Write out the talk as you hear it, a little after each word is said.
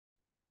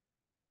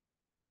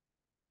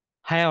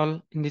Hi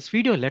all, in this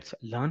video let's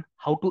learn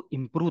how to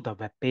improve the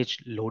web page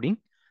loading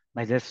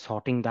by just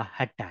sorting the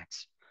head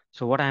tags.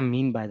 So what I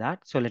mean by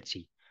that, so let's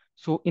see.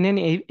 So in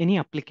any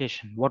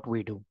application, what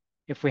we do,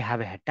 if we have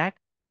a head tag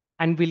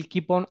and we'll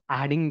keep on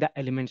adding the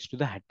elements to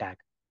the head tag,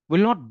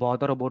 we'll not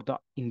bother about the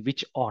in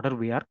which order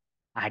we are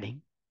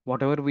adding.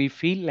 Whatever we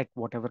feel like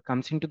whatever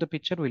comes into the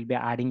picture, we'll be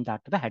adding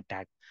that to the head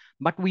tag.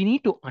 But we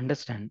need to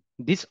understand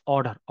this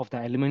order of the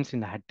elements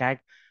in the head tag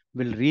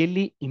will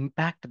really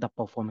impact the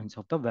performance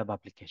of the web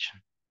application.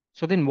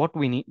 So then what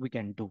we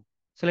can do.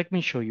 So let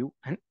me show you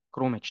an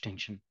Chrome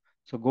extension.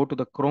 So go to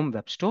the Chrome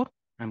Web Store.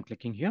 I'm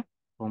clicking here,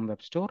 Chrome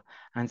Web Store,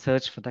 and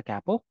search for the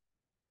capo.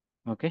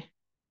 Okay,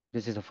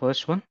 this is the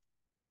first one.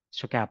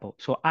 So capo.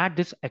 So add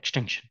this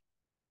extension.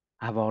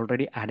 I've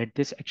already added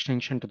this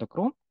extension to the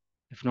Chrome.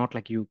 If not,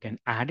 like you can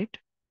add it.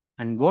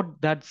 And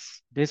what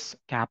does this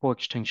capo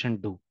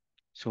extension do?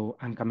 So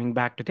I'm coming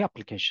back to the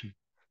application.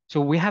 So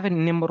we have a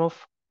number of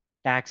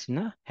tags in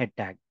a head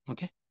tag.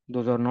 Okay,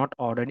 those are not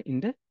ordered in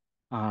the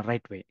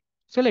right way.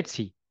 So let's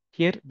see.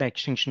 Here the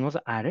extension was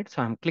added.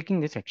 So I'm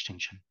clicking this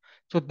extension.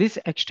 So this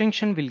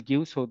extension will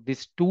give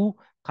these two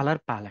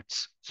color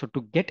palettes. So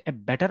to get a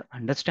better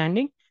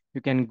understanding, you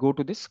can go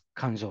to this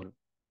console.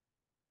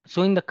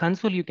 So in the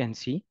console, you can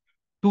see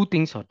two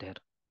things are there.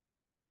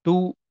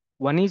 Two,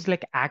 one is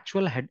like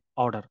actual head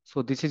order.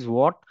 So this is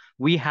what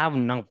we have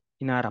now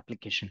in our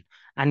application.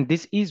 And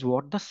this is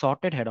what the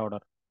sorted head order.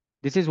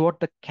 This is what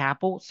the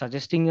capo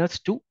suggesting us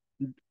to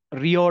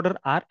reorder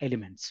our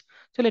elements.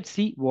 So let's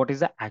see what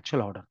is the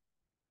actual order.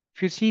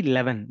 If you see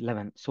 11,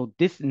 so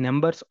these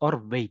numbers are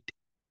weight.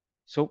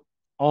 So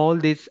all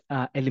these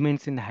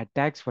elements in the head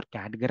tags were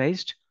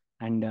categorized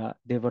and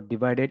they were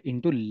divided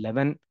into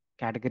 11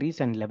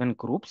 categories and 11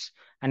 groups,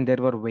 and they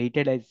were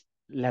weighted as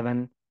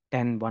 11,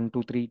 10, 1,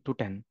 2, 3 to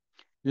 10.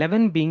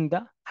 11 being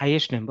the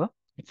highest number,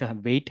 it's a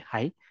weight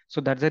high.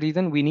 So that's the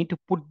reason we need to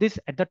put this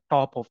at the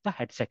top of the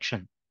head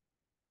section.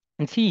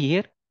 And see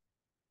here,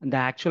 the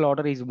actual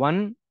order is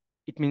 1.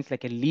 It means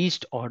like a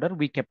least order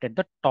we kept at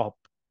the top.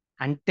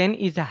 And 10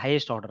 is the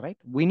highest order, right?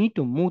 We need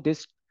to move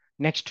this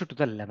next to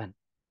the 11.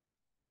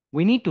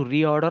 We need to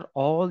reorder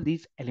all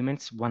these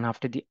elements one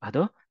after the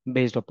other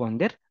based upon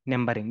their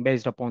numbering,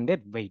 based upon their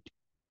weight.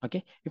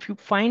 Okay, if you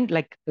find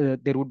like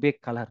there would be a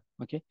color,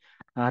 okay,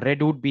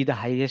 red would be the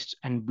highest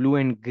and blue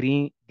and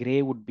green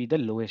gray would be the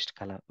lowest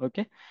color.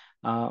 Okay,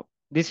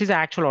 this is the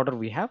actual order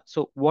we have.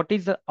 So what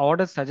is the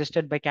order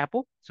suggested by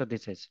capo? So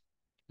this is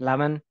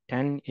 11,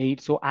 10,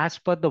 8. So as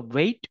per the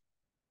weight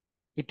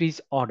it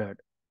is ordered.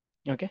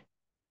 Okay,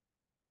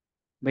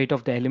 weight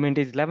of the element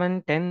is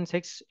 11, 10,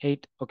 6,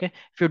 8. Okay,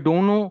 if you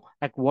don't know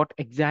like what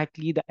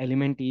exactly the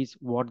element is,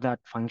 what that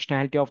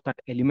functionality of that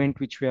element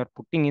which we are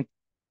putting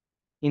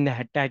in the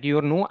head tag, you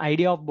have no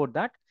idea about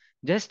that,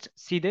 just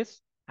see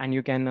this and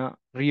you can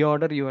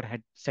reorder your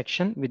head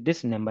section with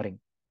this numbering.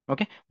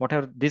 Okay,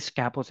 whatever this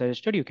capo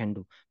suggested you can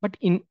do. But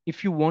in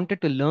if you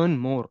wanted to learn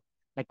more,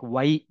 like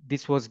why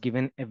this was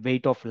given a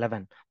weight of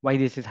 11, why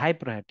this is high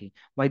priority,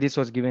 why this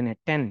was given a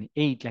 10,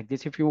 8, like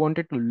this, if you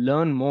wanted to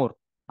learn more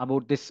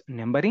about this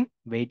numbering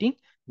weighting,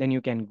 then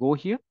you can go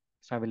here.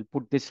 So I will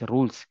put this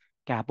rules,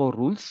 capo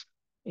rules,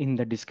 in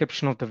the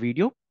description of the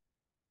video.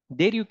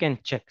 There you can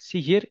check.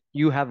 See here,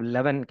 you have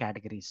 11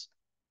 categories.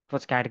 It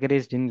was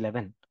categorized in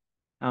 11.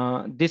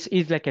 This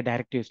is like a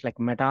directive, it's like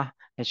meta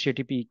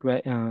HTTP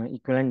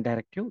equivalent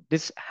directive.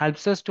 This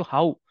helps us to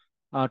how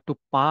to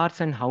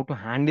parse and how to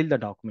handle the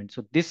document.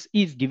 So this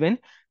is given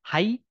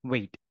high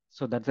weight.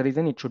 So that's the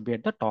reason it should be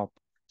at the top.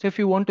 So if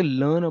you want to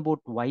learn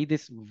about why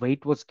this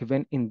weight was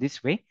given in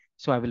this way,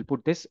 so I will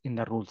put this in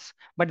the rules.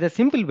 But the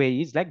simple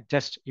way is like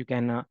just you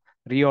can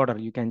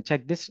reorder. You can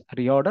check this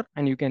reorder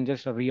and you can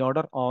just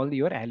reorder all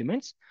your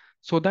elements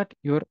so that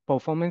your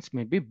performance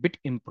may be bit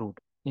improved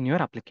in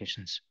your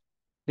applications.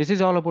 This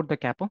is all about the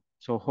capo.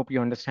 So hope you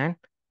understand.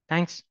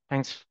 Thanks.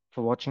 Thanks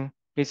for watching.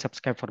 Please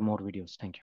subscribe for more videos. Thank you.